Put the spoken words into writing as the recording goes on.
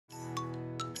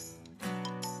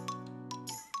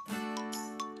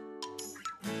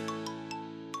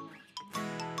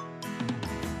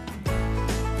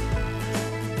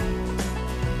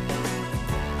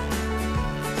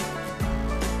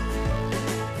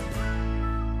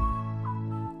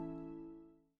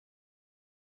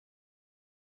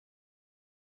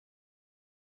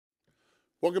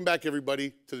Welcome back,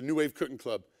 everybody, to the New Wave Cooking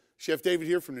Club. Chef David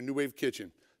here from the New Wave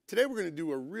Kitchen. Today we're going to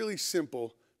do a really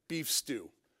simple beef stew,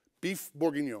 beef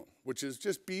bourguignon, which is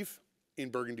just beef in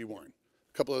burgundy wine.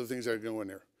 A couple other things that go in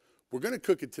there. We're going to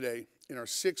cook it today in our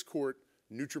 6-quart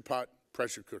Nutri-Pot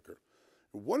pressure cooker.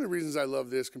 And one of the reasons I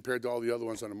love this compared to all the other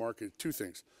ones on the market, two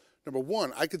things. Number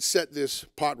one, I could set this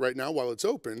pot right now while it's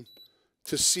open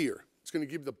to sear. It's going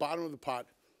to keep the bottom of the pot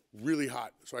really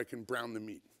hot so I can brown the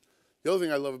meat. The other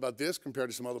thing I love about this compared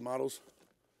to some other models,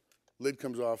 lid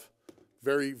comes off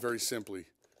very, very simply.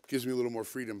 Gives me a little more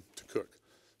freedom to cook.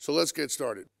 So let's get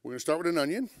started. We're going to start with an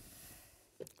onion,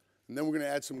 and then we're going to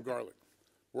add some garlic.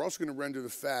 We're also going to render the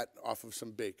fat off of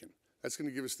some bacon. That's going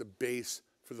to give us the base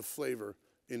for the flavor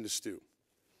in the stew.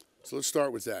 So let's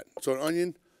start with that. So an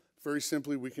onion, very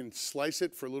simply, we can slice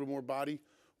it for a little more body.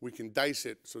 We can dice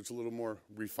it so it's a little more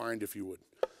refined, if you would.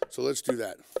 So let's do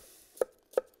that.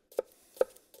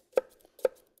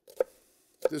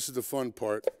 This is the fun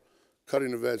part,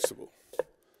 cutting a vegetable.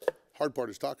 Hard part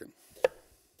is talking.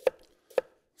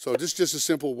 So this is just a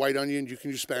simple white onion. You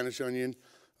can use Spanish onion,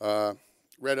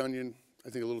 red onion. I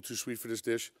think a little too sweet for this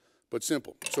dish, but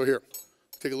simple. So here,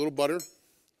 take a little butter,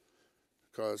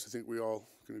 because I think we all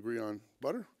can agree on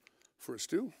butter for a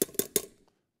stew.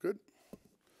 Good.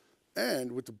 And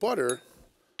with the butter,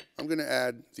 I'm going to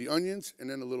add the onions and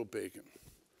then a little bacon.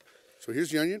 So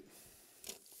here's the onion.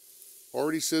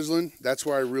 Already sizzling. That's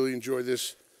why I really enjoy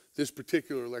this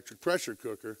particular electric pressure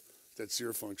cooker, that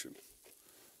sear function.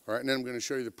 All right, and then I'm going to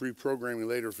show you the pre-programming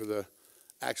later for the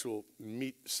actual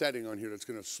meat setting on here that's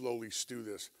going to slowly stew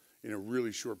this in a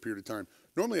really short period of time.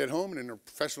 Normally at home and in the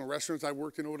professional restaurants I've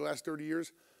worked in over the last 30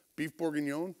 years, beef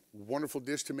bourguignon, wonderful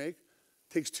dish to make,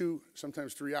 takes 2,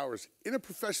 sometimes 3 hours in a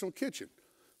professional kitchen.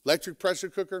 Electric pressure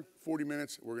cooker, 40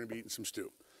 minutes, we're going to be eating some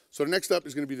stew. So the next up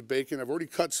is going to be the bacon. I've already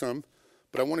cut some.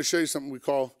 But I want to show you something we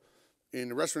call, in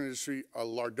the restaurant industry, a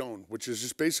lardon, which is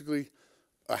just basically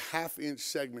a ½ inch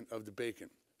segment of the bacon.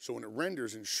 So when it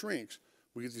renders and shrinks,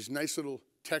 we get these nice little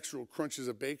textural crunches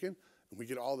of bacon, and we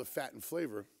get all the fat and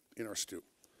flavor in our stew.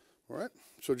 All right?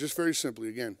 So just very simply,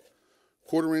 again,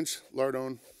 1/4 inch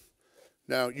lardon.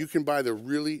 Now, you can buy the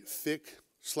really thick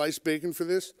sliced bacon for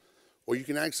this, or you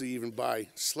can actually even buy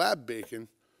slab bacon,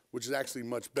 which is actually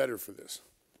much better for this.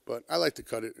 But I like to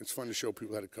cut it. It's fun to show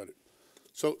people how to cut it.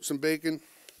 So some bacon,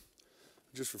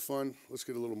 just for fun. Let's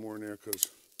get a little more in there because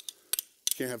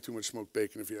you can't have too much smoked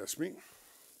bacon if you ask me.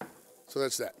 So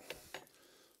that's that.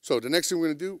 So the next thing we're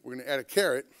going to do, we're going to add a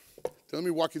carrot. Then let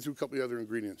me walk you through a couple of other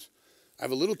ingredients. I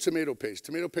have a little tomato paste.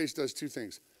 Tomato paste does two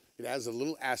things. It adds a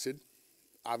little acid,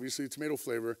 obviously tomato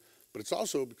flavor, but it's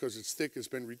also, because it's thick, it's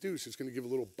been reduced, it's going to give a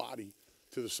little body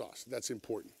to the sauce. That's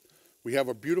important. We have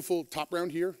a beautiful top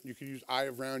round here. You can use eye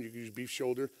of round, you can use beef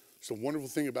shoulder. So the wonderful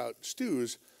thing about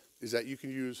stews is that you can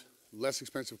use less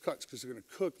expensive cuts because they're going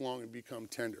to cook long and become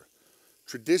tender.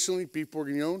 Traditionally, beef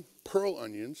bourguignon, pearl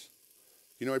onions.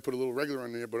 You know I put a little regular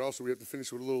onion there, but also we have to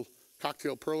finish with a little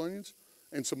cocktail pearl onions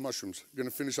and some mushrooms. We're going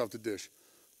to finish off the dish.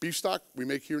 Beef stock we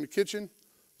make here in the kitchen,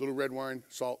 little red wine,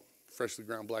 salt, freshly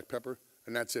ground black pepper,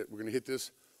 and that's it. We're going to hit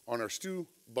this on our stew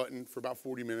button for about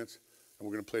 40 minutes, and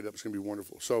we're going to plate it up. It's going to be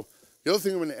wonderful. So the other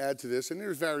thing I'm going to add to this, and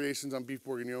there's variations on beef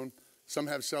bourguignon. Some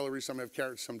have celery, some have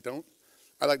carrots, some don't.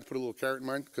 I like to put a little carrot in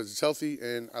mine because it's healthy,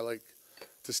 and I like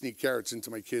to sneak carrots into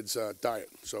my kids' diet.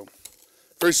 So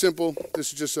very simple.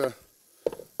 This is just a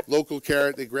local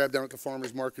carrot they grabbed down at the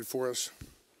farmer's market for us.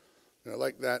 And I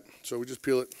like that. So we just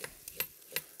peel it.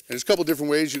 And there's a couple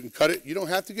different ways you can cut it. You don't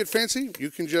have to get fancy.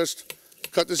 You can just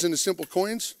cut this into simple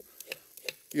coins,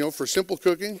 you know, for simple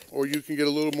cooking, or you can get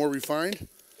a little more refined.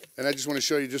 And I just want to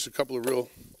show you just a couple of real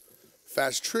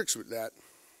fast tricks with that.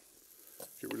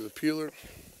 Get rid of the peeler,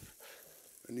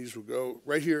 and these will go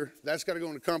right here. That's got to go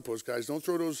in the compost, guys. Don't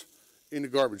throw those in the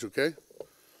garbage, okay?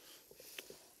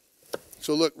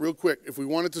 So look, real quick, if we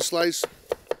wanted to slice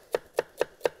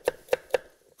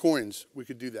coins, we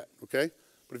could do that, okay?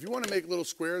 But if you want to make little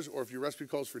squares, or if your recipe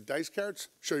calls for diced carrots,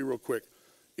 show you real quick.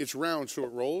 It's round, so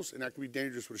it rolls, and that can be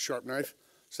dangerous with a sharp knife.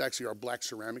 It's actually our black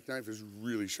ceramic knife is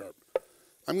really sharp.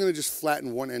 I'm going to just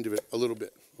flatten one end of it a little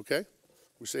bit, okay?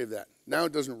 We save that. Now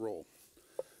it doesn't roll.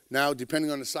 Now,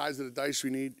 depending on the size of the dice we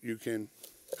need, you can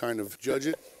kind of judge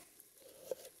it.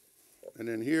 And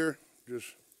then here, just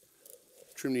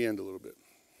trim the end a little bit.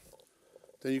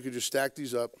 Then you can just stack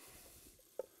these up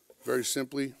very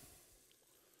simply.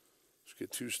 Just get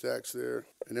 2 stacks there.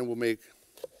 And then we'll make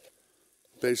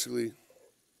basically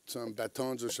some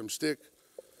batons or some stick.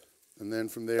 And then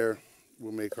from there,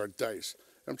 we'll make our dice.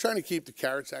 I'm trying to keep the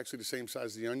carrots actually the same size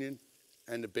as the onion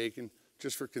and the bacon,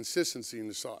 just for consistency in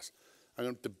the sauce. I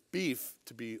want the beef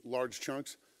to be large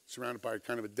chunks, surrounded by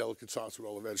kind of a delicate sauce with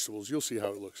all the vegetables. You'll see how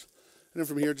it looks. And then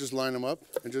from here, just line them up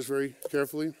and just very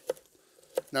carefully.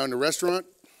 Now in the restaurant,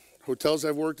 hotels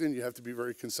I've worked in, you have to be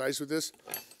very concise with this.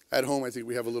 At home, I think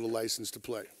we have a little license to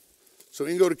play. So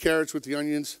in go to carrots with the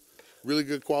onions, really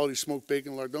good quality smoked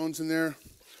bacon lardons in there, a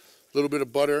little bit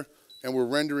of butter, and we're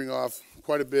rendering off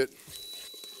quite a bit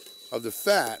of the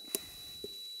fat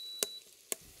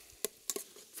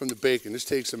from the bacon. This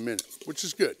takes a minute, which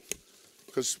is good,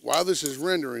 because while this is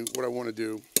rendering, what I want to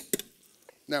do,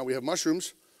 now we have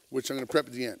mushrooms, which I'm going to prep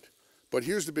at the end. But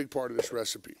here's the big part of this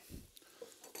recipe.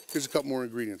 Here's a couple more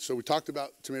ingredients. So we talked about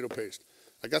tomato paste.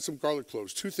 I got some garlic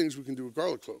cloves. Two things we can do with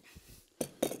garlic clove.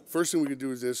 First thing we can do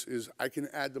with this is I can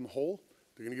add them whole.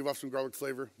 They're going to give off some garlic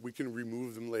flavor. We can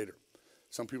remove them later.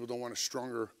 Some people don't want a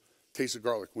stronger taste of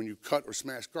garlic. When you cut or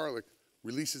smash garlic,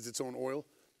 releases its own oil,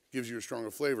 gives you a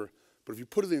stronger flavor. But if you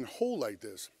put it in whole like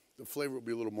this, the flavor will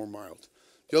be a little more mild.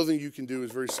 The other thing you can do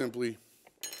is very simply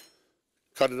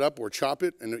cut it up or chop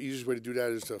it, and the easiest way to do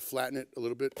that is to flatten it a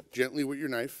little bit gently with your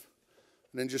knife,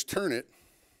 and then just turn it,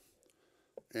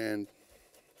 and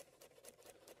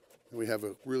we have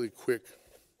a really quick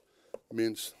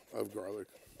mince of garlic.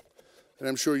 And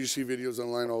I'm sure you see videos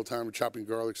online all the time of chopping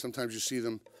garlic. Sometimes you see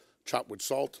them chopped with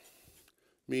salt.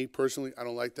 Me, personally, I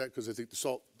don't like that because I think the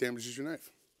salt damages your knife.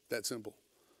 That simple.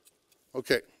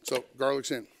 Okay, so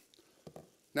garlic's in.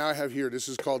 Now I have here, this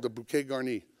is called the bouquet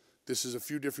garni. This is a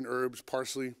few different herbs,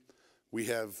 parsley. We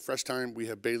have fresh thyme, we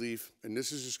have bay leaf, and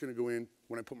this is just going to go in.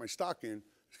 When I put my stock in,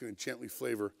 it's going to gently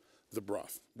flavor the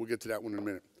broth. We'll get to that one in a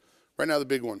minute. Right now, the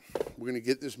big one. We're going to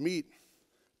get this meat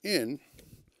in,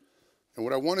 and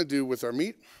what I want to do with our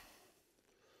meat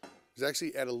is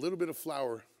actually add a little bit of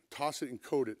flour, toss it and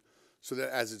coat it, so that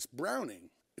as it's browning,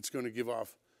 it's going to give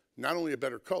off not only a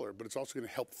better color, but it's also going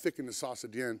to help thicken the sauce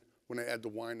at the end when I add the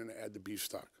wine and I add the beef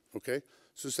stock, okay?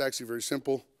 So it's actually very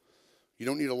simple. You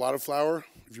don't need a lot of flour.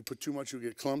 If you put too much, you'll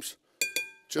get clumps.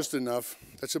 Just enough.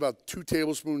 That's about 2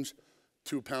 tablespoons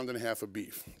to 1.5 pounds of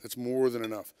beef. That's more than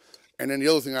enough. And then the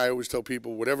other thing I always tell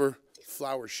people, whatever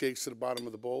flour shakes to the bottom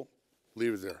of the bowl,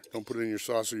 leave it there. Don't put it in your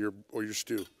sauce or your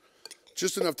stew.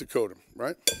 Just enough to coat them,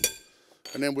 right?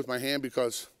 And then with my hand,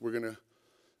 because we're going to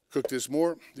cook this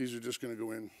more, these are just going to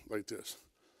go in like this.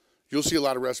 You'll see a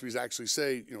lot of recipes actually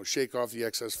say, you know, shake off the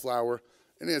excess flour,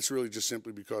 and that's really just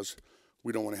simply because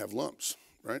we don't want to have lumps,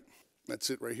 right? That's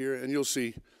it right here. And you'll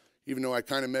see, even though I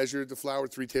kind of measured the flour,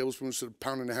 3 tablespoons to 1.5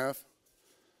 pounds,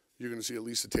 you're going to see at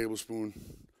least a tablespoon,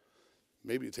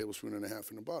 maybe 1.5 tablespoons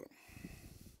in the bottom.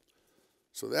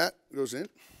 So that goes in.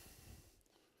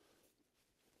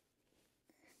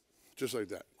 Just like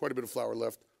that. Quite a bit of flour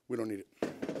left. We don't need it.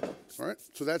 All right,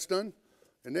 so that's done.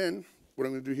 And then what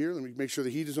I'm going to do here, let me make sure the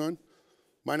heat is on.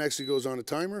 Mine actually goes on a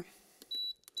timer.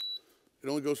 It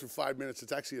only goes for 5 minutes.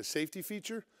 It's actually a safety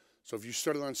feature. So if you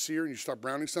start it on sear and you start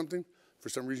browning something, for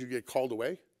some reason you get called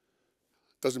away,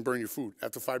 it doesn't burn your food.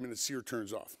 After 5 minutes, sear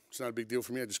turns off. It's not a big deal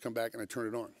for me. I just come back and I turn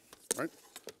it on, right?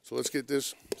 So let's get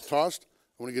this tossed.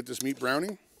 I want to get this meat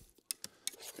browning.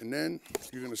 And then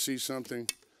you're going to see something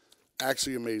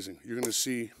actually amazing. You're going to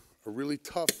see a really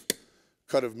tough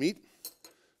cut of meat.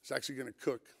 It's actually going to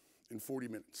cook in 40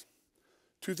 minutes.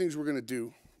 2 things we're going to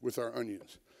do with our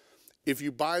onions. If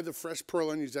you buy the fresh pearl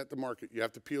onions at the market, you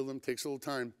have to peel them, takes a little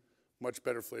time, much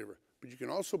better flavor. But you can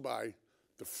also buy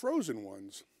the frozen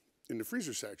ones in the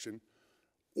freezer section,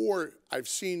 or I've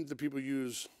seen the people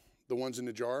use the ones in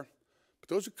the jar, but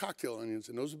those are cocktail onions,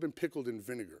 and those have been pickled in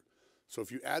vinegar. So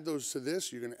if you add those to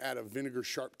this, you're going to add a vinegar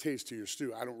sharp taste to your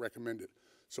stew. I don't recommend it.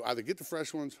 So either get the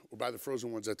fresh ones or buy the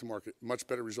frozen ones at the market. Much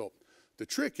better result. The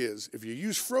trick is, if you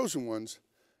use frozen ones,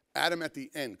 add them at the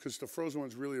end, because the frozen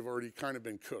ones really have already kind of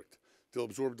been cooked. They'll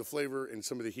absorb the flavor and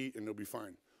some of the heat, and they'll be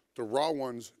fine. The raw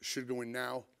ones should go in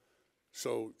now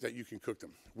so that you can cook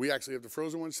them. We actually have the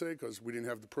frozen ones today because we didn't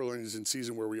have the pearl onions in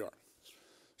season where we are.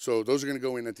 So those are going to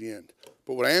go in at the end.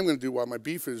 But what I am going to do while my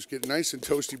beef is getting nice and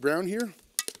toasty brown here,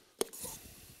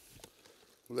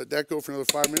 we'll let that go for another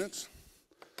 5 minutes.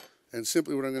 And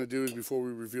simply what I'm going to do is, before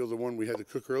we reveal the one we had to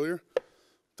cook earlier,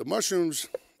 the mushrooms,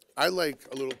 I like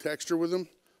a little texture with them,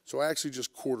 so I actually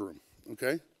just quarter them,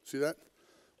 okay? See that?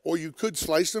 Or you could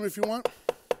slice them if you want.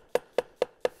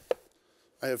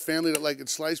 I have family that like it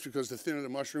sliced because the thinner the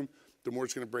mushroom, the more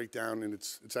it's going to break down, and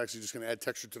it's actually just going to add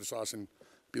texture to the sauce and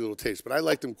be a little taste. But I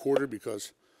like them quartered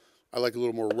because I like a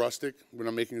little more rustic when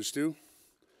I'm making a stew.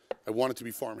 I want it to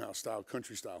be farmhouse style,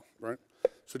 country style, right?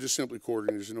 So just simply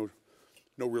quartering. There's no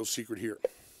real secret here.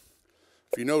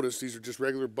 If you notice, these are just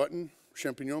regular button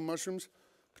champignon mushrooms,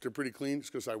 but they're pretty clean. It's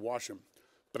because I wash them.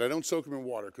 But I don't soak them in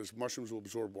water because mushrooms will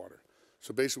absorb water.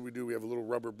 So basically what we do, we have a little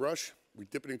rubber brush. We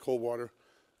dip it in cold water.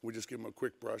 We just give them a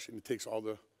quick brush, and it takes all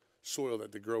the soil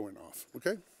that they grow in off,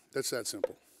 okay? That's that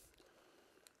simple.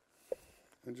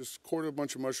 And just quarter a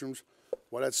bunch of mushrooms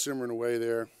while that's simmering away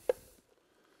there.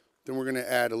 Then we're gonna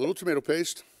add a little tomato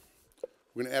paste.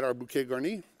 We're gonna add our bouquet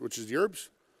garni, which is the herbs.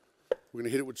 We're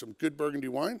gonna hit it with some good Burgundy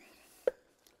wine.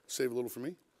 Save a little for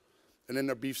me. And then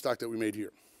our beef stock that we made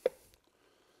here.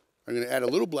 I'm gonna add a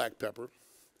little black pepper,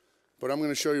 but I'm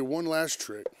gonna show you one last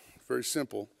trick, very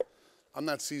simple. I'm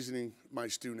not seasoning my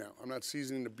stew now. I'm not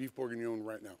seasoning the beef bourguignon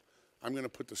right now. I'm gonna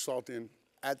put the salt in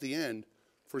at the end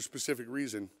for a specific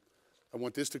reason. I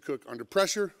want this to cook under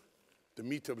pressure, the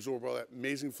meat to absorb all that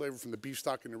amazing flavor from the beef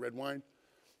stock and the red wine,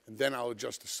 and then I'll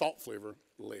adjust the salt flavor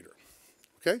later,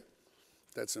 okay?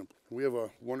 That's simple. We have a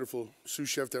wonderful sous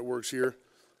chef that works here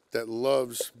that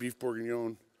loves beef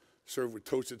bourguignon served with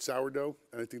toasted sourdough,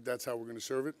 and I think that's how we're gonna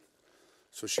serve it.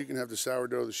 So she can have the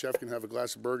sourdough, the chef can have a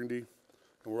glass of Burgundy,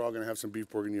 and we're all gonna have some beef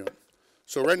bourguignon.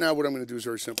 So right now what I'm gonna do is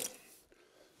very simple.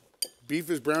 Beef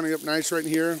is browning up nice right in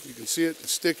here. You can see it,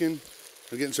 it's sticking.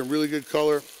 I'm getting some really good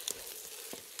color.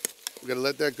 We gotta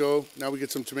let that go. Now we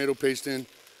get some tomato paste in. And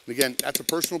again, that's a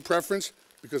personal preference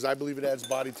because I believe it adds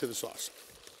body to the sauce,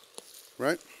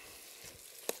 right?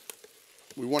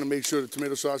 We wanna make sure the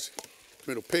tomato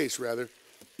paste rather,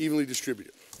 evenly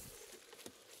distributed.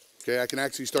 Okay, I can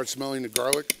actually start smelling the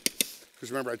garlic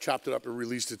because remember I chopped it up and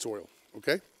released its oil,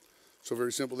 okay? So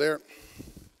very simple there.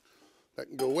 That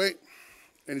can go away.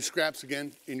 Any scraps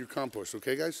again in your compost,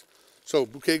 okay guys? So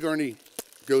bouquet garni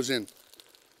goes in.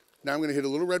 Now I'm gonna hit a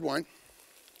little red wine.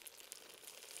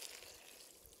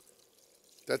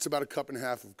 That's about 1.5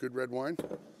 cups of good red wine.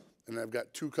 And I've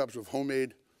got 2 cups of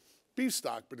homemade beef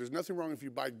stock, but there's nothing wrong if you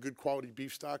buy good quality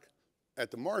beef stock at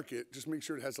the market. Just make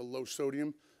sure it has a low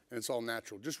sodium and it's all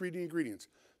natural. Just read the ingredients.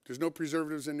 There's no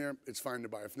preservatives in there, it's fine to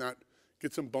buy. If not,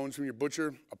 get some bones from your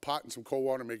butcher, a pot and some cold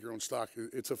water, make your own stock.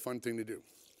 It's a fun thing to do.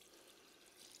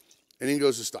 And in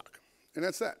goes the stock. And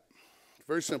that's that.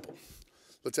 Very simple.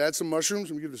 Let's add some mushrooms.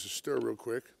 Let me give this a stir real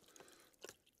quick.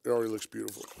 It already looks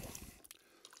beautiful.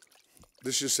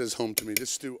 This just says home to me.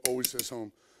 This stew always says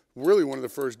home. Really one of the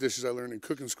first dishes I learned in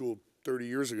cooking school 30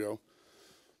 years ago,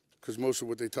 because most of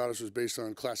what they taught us was based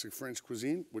on classic French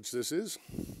cuisine, which this is.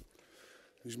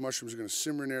 These mushrooms are gonna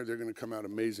simmer in there. They're gonna come out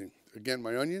amazing. Again,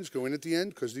 my onions go in at the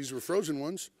end because these were frozen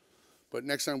ones. But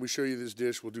next time we show you this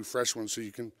dish, we'll do fresh ones so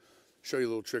you can show you a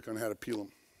little trick on how to peel them.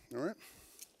 All right?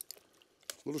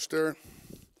 A little stir.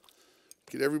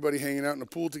 Get everybody hanging out in the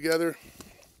pool together.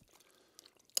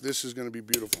 This is gonna be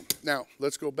beautiful. Now,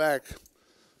 let's go back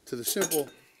to the simple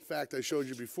fact I showed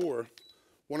you before.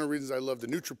 One of the reasons I love the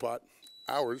Nutri-Pot,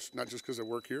 ours, not just because I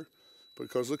work here, but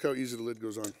because look how easy the lid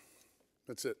goes on.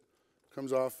 That's it.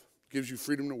 Comes off, gives you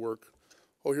freedom to work.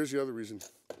 Oh, here's the other reason.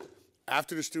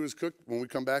 After the stew is cooked, when we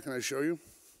come back and I show you,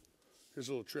 here's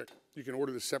a little trick. You can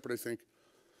order this separate, I think.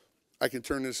 I can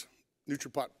turn this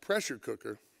Nutri-Pot pressure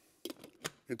cooker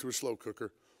into a slow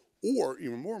cooker, or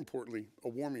even more importantly, a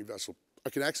warming vessel. I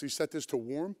can actually set this to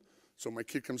warm, so my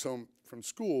kid comes home from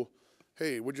school,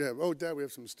 hey, what'd you have? Oh, Dad, we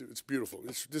have some stew. It's beautiful.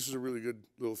 This is a really good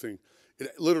little thing.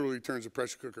 It literally turns a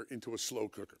pressure cooker into a slow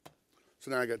cooker.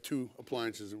 So now I got 2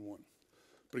 appliances in one.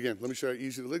 But again, let me show you how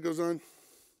easy the lid goes on.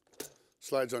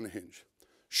 Slides on the hinge.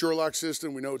 Sure lock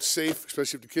system, we know it's safe,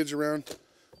 especially if the kid's around.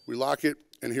 We lock it,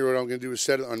 and here what I'm gonna do is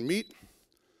set it on meat,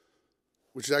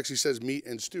 which actually says meat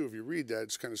and stew. If you read that,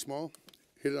 it's kind of small.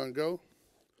 Hit it on go.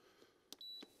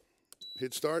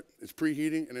 Hit start, it's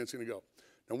preheating, and then it's gonna go.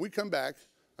 Now when we come back,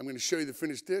 I'm gonna show you the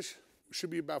finished dish. It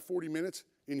should be about 40 minutes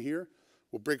in here.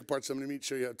 We'll break apart some of the meat,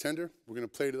 show you how tender. We're gonna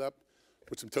plate it up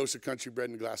with some toasted country bread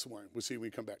and a glass of wine. We'll see when we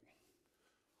come back.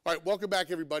 All right, welcome back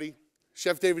everybody.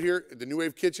 Chef David here at the New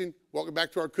Wave Kitchen. Welcome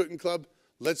back to our cooking club.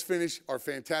 Let's finish our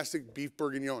fantastic beef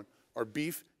bourguignon, our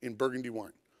beef in Burgundy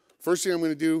wine. First thing I'm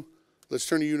gonna do, let's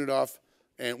turn the unit off.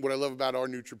 And what I love about our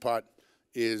Nutri-Pot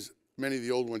is many of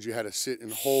the old ones you had to sit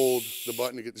and hold the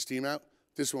button to get the steam out.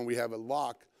 This one we have a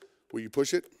lock where you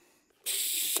push it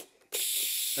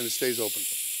and it stays open.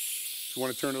 If you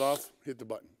want to turn it off, hit the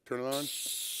button. Turn it on.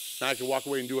 Now I can walk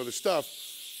away and do other stuff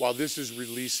while this is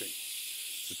releasing.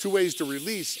 The 2 ways to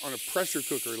release on a pressure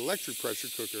cooker, an electric pressure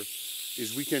cooker,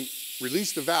 is we can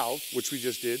release the valve, which we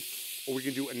just did, or we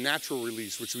can do a natural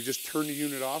release, which we just turn the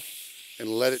unit off and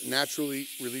let it naturally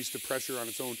release the pressure on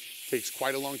its own. Takes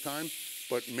quite a long time,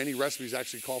 but many recipes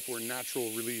actually call for a natural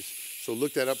release. So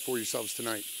look that up for yourselves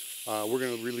tonight. We're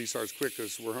gonna release ours quick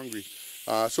because we're hungry.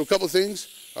 So a couple of things.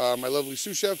 My lovely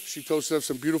sous chef, she toasted up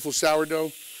some beautiful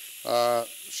sourdough.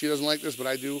 She doesn't like this, but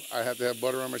I do. I have to have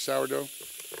butter on my sourdough.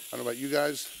 I don't know about you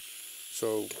guys.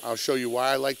 So I'll show you why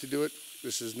I like to do it.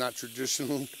 This is not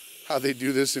traditional how they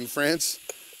do this in France.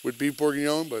 with beef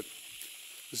bourguignon, but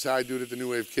this is how I do it at the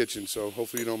New Wave Kitchen, so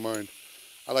hopefully you don't mind.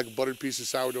 I like a buttered piece of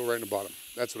sourdough right in the bottom.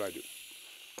 That's what I do.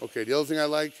 Okay, the other thing I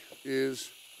like is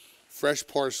fresh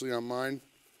parsley on mine.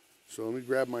 So let me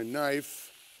grab my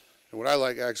knife. And what I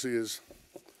like actually is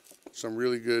some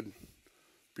really good,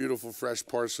 beautiful fresh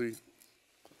parsley.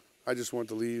 I just want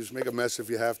the leaves. Make a mess if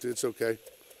you have to, it's okay.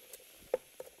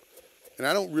 And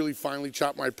I don't really finely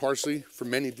chop my parsley for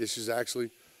many dishes, actually.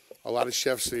 A lot of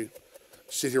chefs, they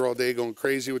sit here all day going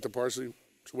crazy with the parsley.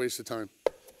 It's a waste of time,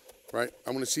 right?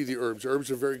 I want to see the herbs. Herbs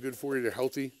are very good for you. They're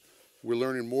healthy. We're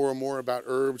learning more and more about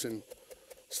herbs and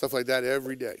stuff like that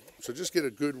every day. So just get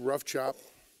a good rough chop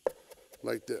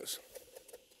like this.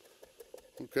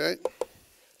 Okay?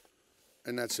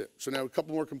 And that's it. So now a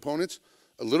couple more components.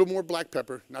 A little more black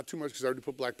pepper, not too much because I already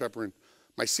put black pepper in.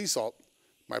 My sea salt,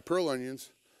 my pearl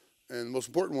onions, and the most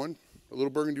important one, a little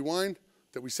burgundy wine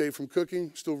that we save from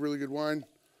cooking. Still really good wine.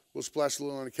 We'll splash a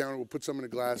little on the counter. We'll put some in a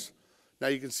glass. Now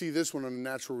you can see this one on the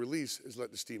natural release is let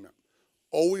the steam out.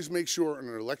 Always make sure on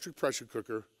an electric pressure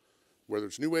cooker, whether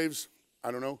it's New Waves,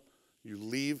 I don't know, you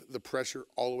leave the pressure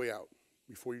all the way out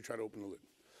before you try to open the lid.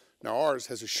 Now ours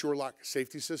has a Sure-Lock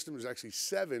safety system. There's actually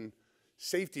 7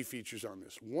 safety features on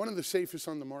this. One of the safest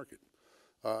on the market.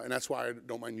 And that's why I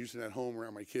don't mind using it at home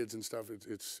around my kids and stuff.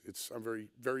 I'm very,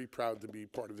 very proud to be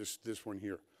part of this one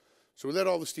here. So we let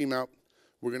all the steam out.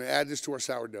 We're gonna add this to our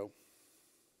sourdough.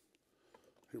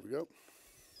 Here we go.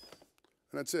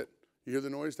 And that's it. You hear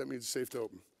the noise? That means it's safe to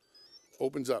open.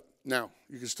 Opens up. Now,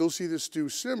 you can still see this stew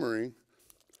simmering.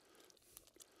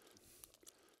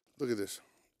 Look at this.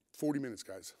 40 minutes,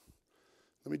 guys.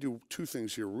 Let me do 2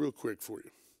 things here real quick for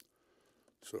you.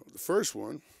 So the first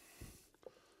one,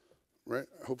 right?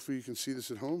 Hopefully you can see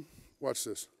this at home. Watch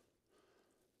this.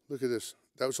 Look at this.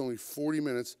 That was only 40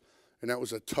 minutes, and that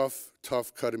was a tough,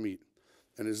 tough cut of meat.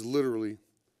 And it's literally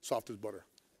soft as butter.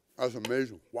 That was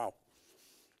amazing. Wow.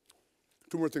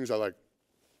 2 more things I like.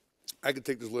 I could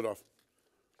take this lid off,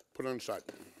 put it on the side.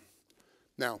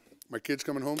 Now, my kid's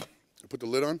coming home, I put the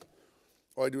lid on.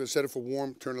 All I do is set it for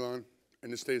warm, turn it on,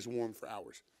 and it stays warm for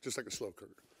hours, just like a slow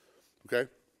cooker, okay?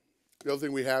 The other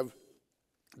thing we have,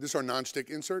 this is our nonstick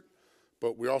insert,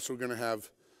 but we're also gonna have,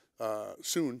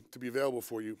 soon, to be available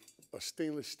for you, a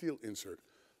stainless steel insert.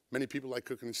 Many people like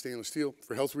cooking in stainless steel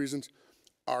for health reasons.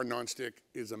 Our nonstick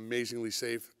is amazingly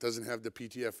safe, doesn't have the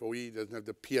PTFOE, doesn't have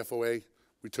the PFOA.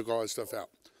 We took all that stuff out.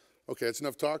 Okay, that's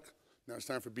enough talk. Now it's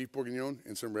time for beef bourguignon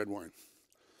and some red wine.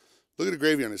 Look at the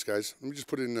gravy on this, guys. Let me just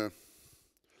put it in.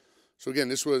 So again,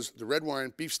 this was the red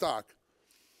wine, beef stock,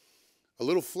 a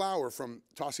little flour from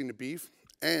tossing the beef,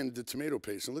 and the tomato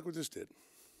paste. And look what this did.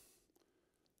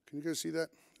 Can you guys see that?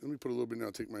 Let me put a little bit now.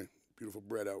 I'll take my beautiful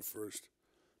bread out first.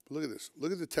 But look at this.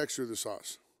 Look at the texture of the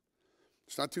sauce.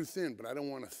 It's not too thin, but I don't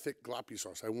want a thick, gloppy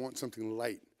sauce. I want something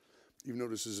light, even though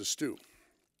this is a stew.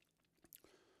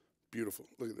 Beautiful.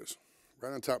 Look at this.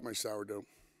 Right on top of my sourdough.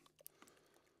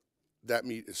 That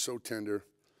meat is so tender.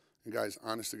 And guys,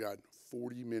 honest to God,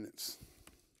 40 minutes.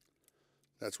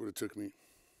 That's what it took me.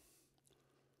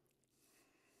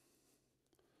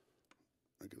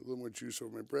 I get a little more juice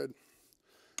over my bread.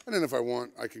 And then if I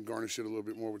want, I can garnish it a little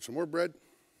bit more with some more bread.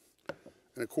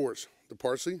 And of course, the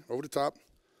parsley over the top.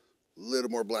 A little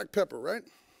more black pepper, right?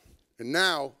 And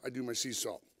now I do my sea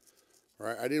salt. All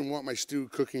right, I didn't want my stew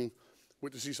cooking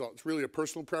with the sea salt. It's really a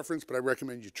personal preference, but I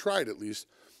recommend you try it at least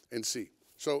and see.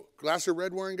 So, glass of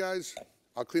red wine, guys.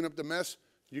 I'll clean up the mess.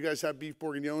 You guys have beef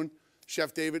bourguignon.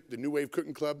 Chef David, the New Wave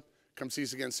Cooking Club. Come see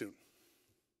us again soon.